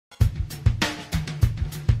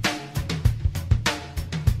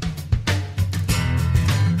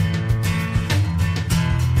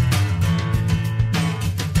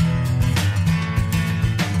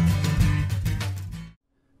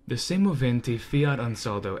The Semoventi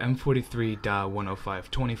FIAT-Ansaldo M43 da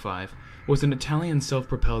 105-25 was an Italian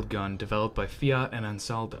self-propelled gun developed by Fiat and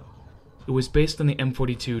Ansaldo. It was based on the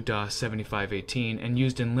M42 da 75-18 and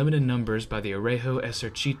used in limited numbers by the Regio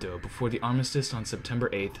Esercito before the armistice on September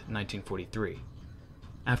 8, 1943.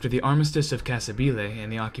 After the armistice of Cassibile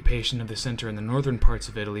and the occupation of the center in the northern parts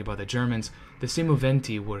of Italy by the Germans, the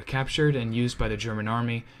Semoventi were captured and used by the German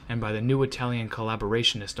army and by the new Italian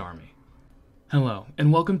Collaborationist Army. Hello,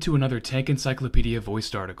 and welcome to another Tank Encyclopedia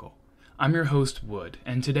voiced article. I'm your host, Wood,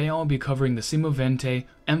 and today I'll be covering the Semovente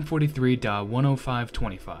M43 da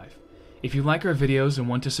 105-25. If you like our videos and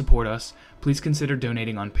want to support us, please consider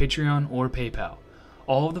donating on Patreon or PayPal.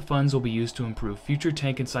 All of the funds will be used to improve future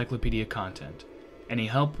Tank Encyclopedia content. Any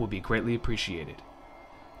help will be greatly appreciated.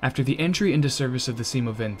 After the entry into service of the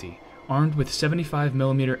Semoventi, armed with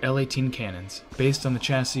 75mm L18 cannons, based on the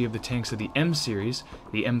chassis of the tanks of the M series,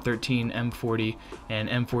 the M13, M40, and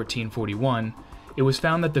M1441, it was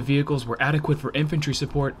found that the vehicles were adequate for infantry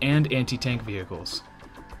support and anti-tank vehicles.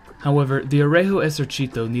 However, the Regio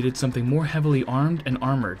Esercito needed something more heavily armed and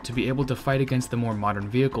armored to be able to fight against the more modern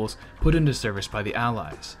vehicles put into service by the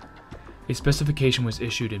Allies. A specification was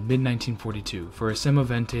issued in mid-1942 for a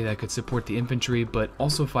Semovente that could support the infantry but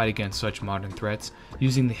also fight against such modern threats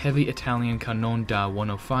using the heavy Italian Canon da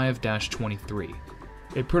 105-23.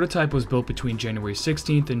 A prototype was built between January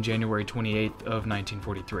 16th and January 28th of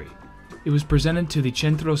 1943. It was presented to the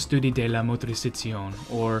Centro Studi della Motorizzazione,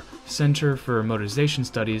 or Center for Motorization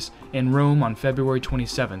Studies, in Rome on February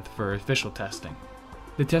 27th for official testing.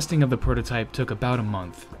 The testing of the prototype took about a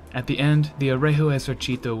month. At the end, the Regio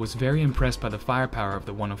Esercito was very impressed by the firepower of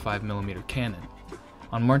the 105mm cannon.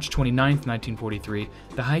 On March 29, 1943,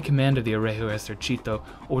 the High Command of the Regio Esercito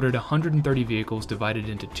ordered 130 vehicles divided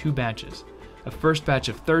into two batches, a first batch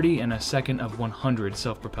of 30 and a second of 100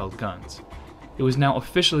 self-propelled guns. It was now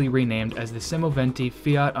officially renamed as the Semoventi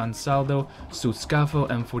FIAT-Ansaldo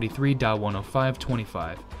M43 da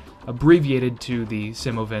 105-25, abbreviated to the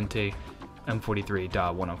Semoventi M43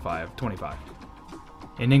 da 105-25.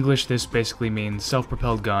 In English, this basically means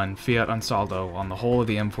self-propelled gun Fiat Ansaldo on the whole of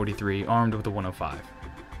the M43 armed with a 105.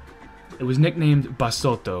 It was nicknamed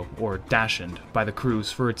Bassotto, or Dachshund, by the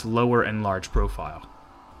crews for its lower and large profile.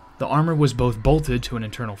 The armor was both bolted to an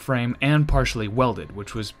internal frame and partially welded,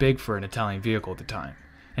 which was big for an Italian vehicle at the time,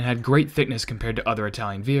 and had great thickness compared to other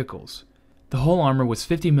Italian vehicles. The whole armor was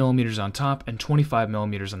 50mm on top and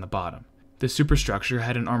 25mm on the bottom. The superstructure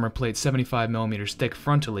had an armor plate 75mm thick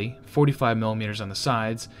frontally, 45mm on the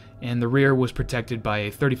sides, and the rear was protected by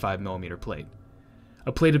a 35mm plate.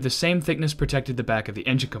 A plate of the same thickness protected the back of the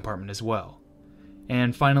engine compartment as well.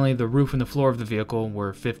 And finally, the roof and the floor of the vehicle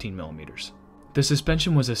were 15mm. The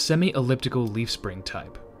suspension was a semi-elliptical leaf spring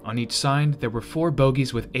type. On each side, there were 4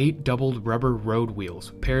 bogies with 8 doubled rubber road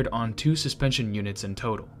wheels paired on 2 suspension units in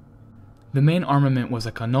total. The main armament was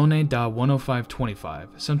a Cannone da 105-25,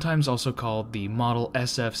 sometimes also called the Model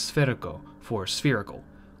SF Sferico, for spherical,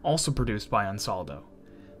 also produced by Ansaldo.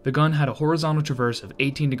 The gun had a horizontal traverse of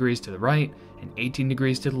 18 degrees to the right and 18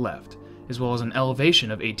 degrees to the left, as well as an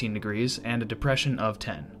elevation of 18 degrees and a depression of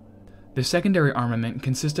 10. The secondary armament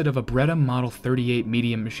consisted of a Beretta Model 38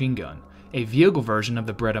 medium machine gun, a vehicle version of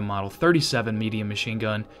the Beretta Model 37 medium machine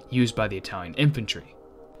gun used by the Italian infantry.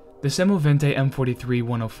 The Semovente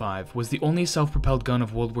M43-105 was the only self-propelled gun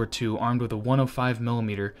of World War II armed with a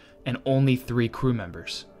 105mm and only 3 crew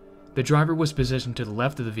members. The driver was positioned to the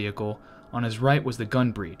left of the vehicle, on his right was the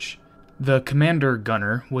gun breech. The commander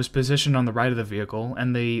gunner was positioned on the right of the vehicle,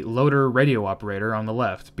 and the loader radio operator on the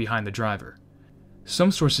left, behind the driver.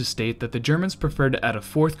 Some sources state that the Germans preferred to add a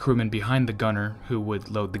 4th crewman behind the gunner who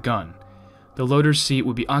would load the gun. The loader's seat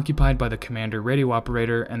would be occupied by the commander radio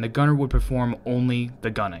operator, and the gunner would perform only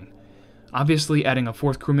the gunning. Obviously, adding a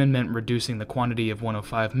 4th crewman meant reducing the quantity of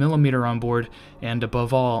 105mm on board, and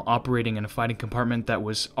above all, operating in a fighting compartment that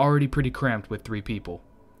was already pretty cramped with 3 people.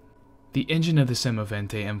 The engine of the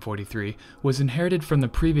Semovente M43 was inherited from the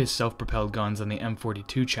previous self-propelled guns on the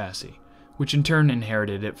M42 chassis, which in turn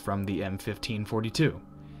inherited it from the M1542.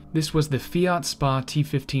 This was the Fiat Spa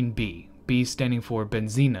T15B, B standing for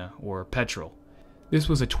benzina, or petrol. This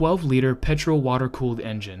was a 12-liter petrol water-cooled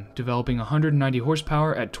engine, developing 190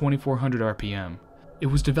 horsepower at 2400 RPM. It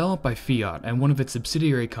was developed by Fiat and one of its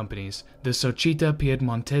subsidiary companies, the Società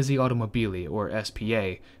Piedmontese Automobili, or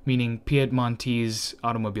SPA, meaning Piedmontese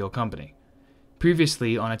Automobile Company.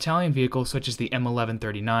 Previously, on Italian vehicles such as the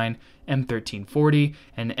M1139, M1340,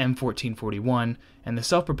 and M1441, and the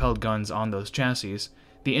self-propelled guns on those chassis,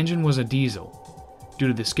 the engine was a diesel. Due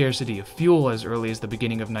to the scarcity of fuel as early as the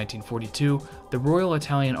beginning of 1942, the Royal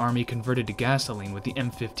Italian Army converted to gasoline with the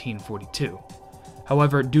M1542.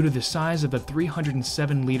 However, due to the size of the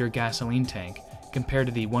 307-liter gasoline tank compared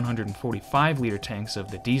to the 145-liter tanks of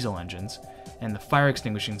the diesel engines, and the fire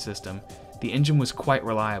extinguishing system, the engine was quite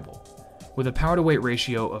reliable, with a power-to-weight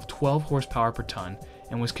ratio of 12 horsepower per ton,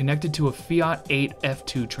 and was connected to a Fiat 8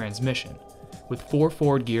 F2 transmission, with 4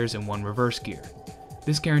 forward gears and 1 reverse gear.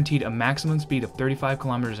 This guaranteed a maximum speed of 35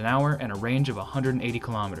 km an hour and a range of 180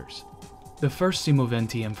 km. The first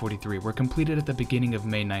Semoventi M43 were completed at the beginning of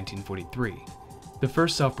May 1943. The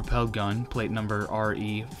first self-propelled gun, plate number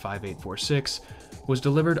RE5846, was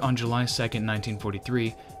delivered on July 2,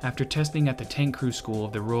 1943, after testing at the Tank Crew School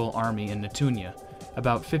of the Royal Army in Nettunia,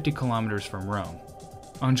 about 50 kilometers from Rome.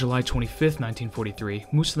 On July 25, 1943,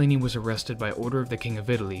 Mussolini was arrested by order of the King of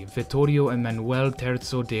Italy, Vittorio Emanuele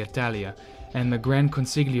III d'Italia, and the Gran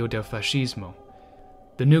Consiglio del Fascismo.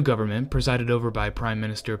 The new government, presided over by Prime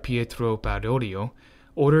Minister Pietro Badoglio,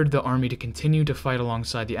 ordered the army to continue to fight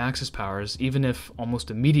alongside the Axis powers, even if,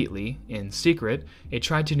 almost immediately, in secret, it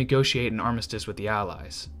tried to negotiate an armistice with the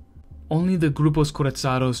Allies. Only the Grupos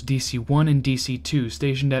Corazzados DC-1 and DC-2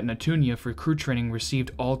 stationed at Nettunia for crew training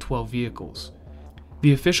received all 12 vehicles.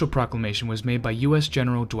 The official proclamation was made by U.S.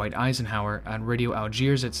 General Dwight Eisenhower on Radio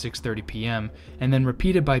Algiers at 6:30 p.m., and then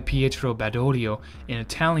repeated by Pietro Badoglio in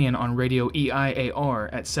Italian on Radio EIAR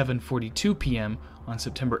at 7:42 p.m. on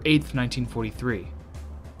September 8, 1943.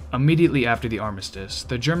 Immediately after the armistice,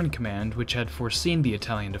 the German command, which had foreseen the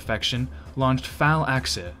Italian defection, launched Fall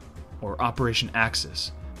Achse, or Operation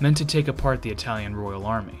Axis, meant to take apart the Italian Royal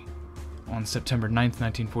Army. On September 9,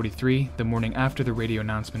 1943, the morning after the radio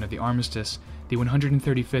announcement of the armistice, the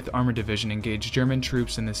 135th Armored Division engaged German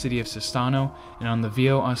troops in the city of Sestano and on the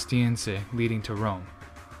Via Ostiense leading to Rome.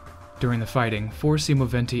 During the fighting, 4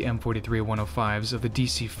 Semoventi M43-105s of the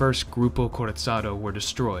DC 1st Gruppo Corazzado were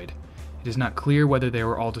destroyed. It is not clear whether they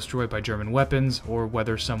were all destroyed by German weapons or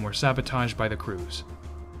whether some were sabotaged by the crews.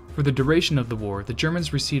 For the duration of the war, the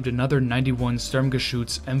Germans received another 91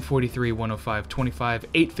 Sturmgeschütz M43-105-25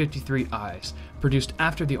 853Is, produced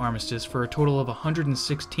after the armistice, for a total of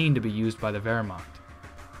 116 to be used by the Wehrmacht.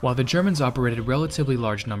 While the Germans operated relatively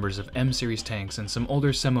large numbers of M-series tanks and some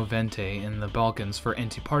older Semoventi in the Balkans for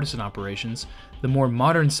anti-partisan operations, the more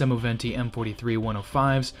modern Semoventi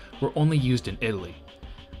M43-105s were only used in Italy.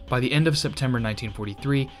 By the end of September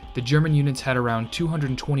 1943, the German units had around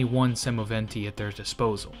 221 Semoventi at their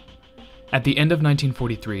disposal. At the end of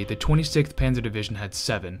 1943, the 26th Panzer Division had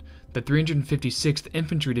 7, the 356th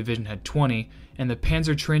Infantry Division had 20, and the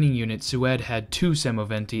Panzer Training Unit Sued had 2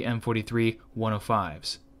 Semoventi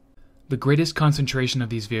M43-105s. The greatest concentration of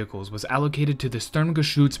these vehicles was allocated to the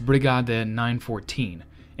Sturmgeschützbrigade 914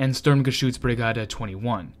 and Sturmgeschützbrigade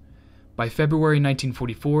 21. By February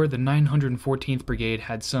 1944, the 914th Brigade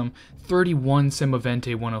had some 31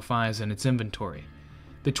 Semoventi 105s in its inventory.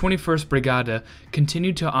 The 21st Brigade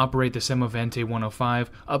continued to operate the Semoventi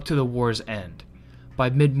 105 up to the war's end. By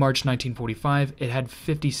mid-March 1945, it had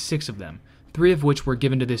 56 of them, 3 of which were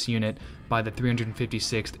given to this unit by the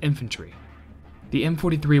 356th Infantry. The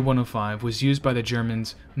M43-105 was used by the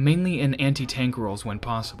Germans mainly in anti-tank roles when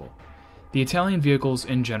possible. The Italian vehicles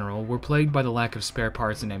in general were plagued by the lack of spare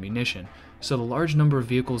parts and ammunition, so the large number of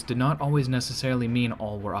vehicles did not always necessarily mean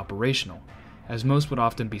all were operational, as most would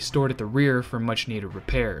often be stored at the rear for much-needed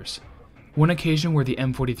repairs. One occasion where the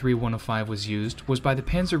M43-105 was used was by the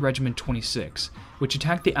Panzer Regiment 26, which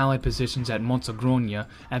attacked the Allied positions at Mozzagrogna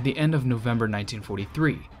at the end of November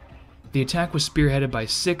 1943. The attack was spearheaded by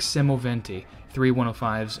 6 Semoventi, 3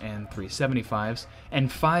 105s and 3 75s, and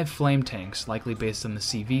 5 flame tanks, likely based on the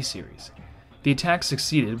CV series. The attack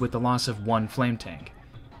succeeded with the loss of 1 flame tank,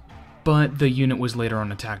 but the unit was later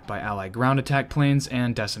on attacked by Allied ground attack planes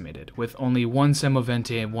and decimated, with only 1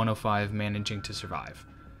 Semoventi 105 managing to survive.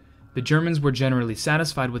 The Germans were generally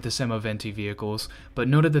satisfied with the Semoventi vehicles, but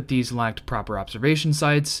noted that these lacked proper observation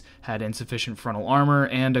sites, had insufficient frontal armor,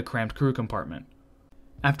 and a cramped crew compartment.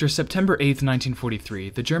 After September 8,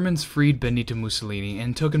 1943, the Germans freed Benito Mussolini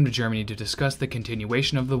and took him to Germany to discuss the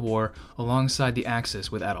continuation of the war alongside the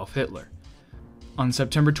Axis with Adolf Hitler. On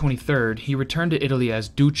September 23rd, he returned to Italy as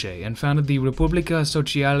Duce and founded the Repubblica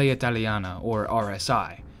Sociale Italiana, or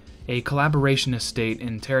RSI, a collaborationist state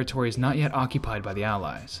in territories not yet occupied by the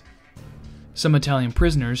Allies. Some Italian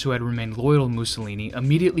prisoners who had remained loyal to Mussolini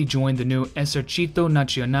immediately joined the new Esercito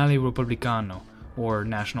Nazionale Repubblicano, or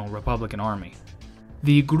National Republican Army.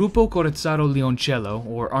 The Gruppo Corazzado Leoncello,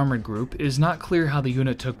 or Armored Group, is not clear how the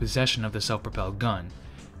unit took possession of the self-propelled gun.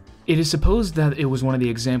 It is supposed that it was one of the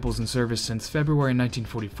examples in service since February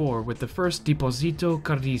 1944 with the first Deposito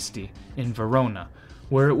Carristi in Verona,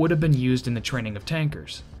 where it would have been used in the training of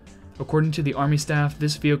tankers. According to the Army staff,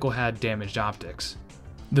 this vehicle had damaged optics.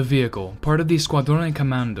 The vehicle, part of the Squadrone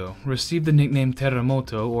Comando, received the nickname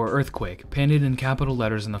Terremoto or Earthquake painted in capital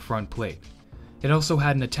letters on the front plate. It also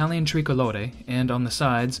had an Italian tricolore, and on the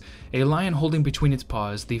sides, a lion holding between its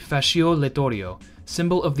paws the Fascio Lettorio,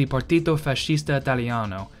 symbol of the Partito Fascista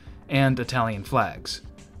Italiano, and Italian flags.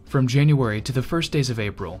 From January to the first days of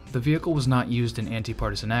April, the vehicle was not used in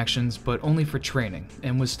anti-partisan actions, but only for training,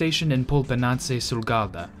 and was stationed in Polpenazze sul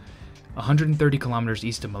Garda, 130 kilometers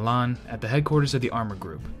east of Milan, at the headquarters of the Armor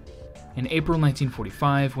Group. In April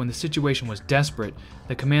 1945, when the situation was desperate,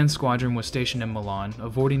 the command squadron was stationed in Milan,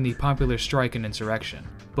 avoiding the popular strike and insurrection,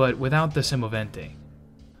 but without the Semoventi.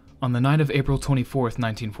 On the night of April 24,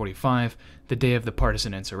 1945, the day of the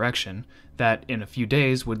partisan insurrection, that in a few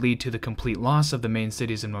days would lead to the complete loss of the main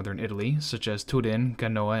cities of northern Italy, such as Turin,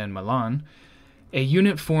 Genoa, and Milan, a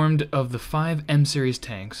unit formed of the 5 M-series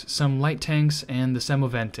tanks, some light tanks, and the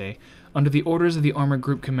Semoventi, under the orders of the Armor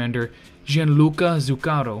Group commander Gianluca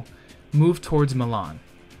Zuccaro, moved towards Milan.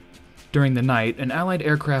 During the night, an Allied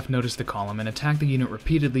aircraft noticed the column and attacked the unit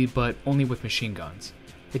repeatedly, but only with machine guns.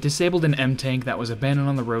 It disabled an M-tank that was abandoned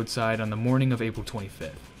on the roadside on the morning of April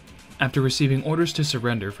 25th. After receiving orders to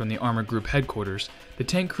surrender from the Armor Group headquarters, the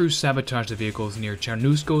tank crew sabotaged the vehicles near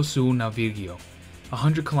Cernusco sul Naviglio,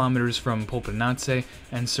 100 kilometers from Polpenazze,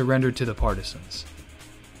 and surrendered to the partisans.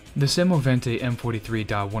 The Semovente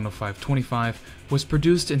M43-105-25 was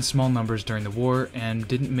produced in small numbers during the war and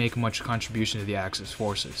didn't make much contribution to the Axis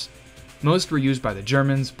forces. Most were used by the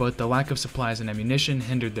Germans, but the lack of supplies and ammunition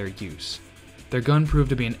hindered their use. Their gun proved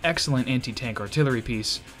to be an excellent anti-tank artillery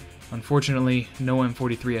piece. Unfortunately, no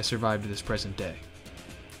M43 has survived to this present day.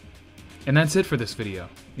 And that's it for this video.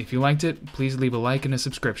 If you liked it, please leave a like and a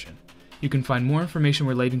subscription. You can find more information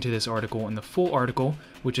relating to this article in the full article,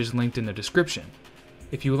 which is linked in the description.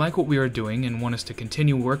 If you like what we are doing and want us to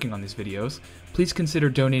continue working on these videos, please consider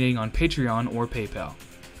donating on Patreon or PayPal.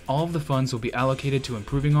 All of the funds will be allocated to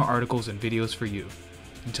improving our articles and videos for you.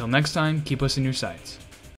 Until next time, keep us in your sights.